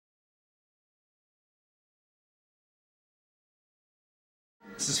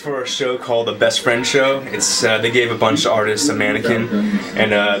This is for a show called the Best Friend Show. It's they gave a bunch of artists a mannequin,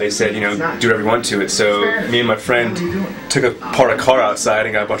 and they said, you know, do whatever you want to it. So me and my friend took apart a car outside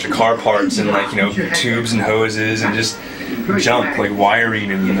and got a bunch of car parts and, like, you know, tubes and hoses and just junk, like wiring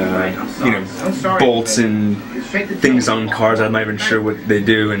and you know, bolts and things on cars. I'm not even sure what they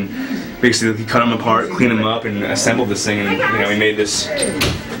do. And basically cut them apart, clean them up, and assembled this thing. And, you know, we made this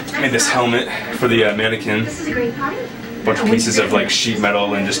helmet for the mannequin. A bunch of pieces of, like, sheet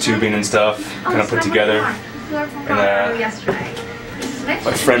metal and just tubing and stuff, kind of put together. And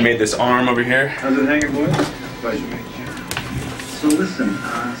my friend made this arm over here. How's it hanging, boys? Pleasure meeting you. So listen,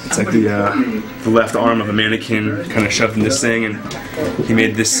 it's like the left arm of a mannequin, kind of shoved in this thing, and he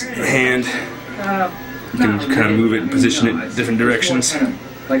made this hand. You can kind of move it and position it in different directions.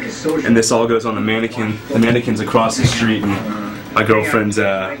 And this all goes on the mannequin. The mannequin's across the street, and my girlfriend's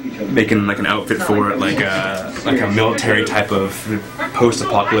making, like, an outfit for it, like a military type of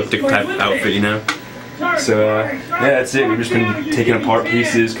post-apocalyptic type outfit, you know. So yeah, that's it. We've just been taking apart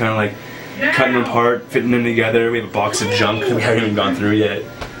pieces, kind of like cutting them apart, fitting them together. We have a box of junk that we haven't even gone through yet,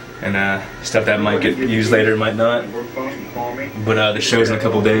 and stuff that might get used later, might not. But the show's in a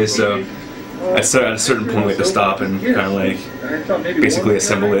couple days, so at a certain point we have to stop and kind of, like, basically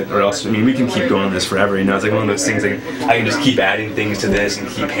assemble it, or else, I mean, we can keep going on this forever, you know. It's like one of those things, like, I can just keep adding things to this and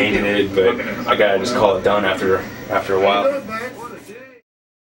keep painting it, but I gotta just call it done after a while.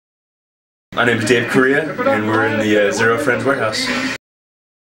 My name is Dave Correia, and we're in the Zero Friends warehouse.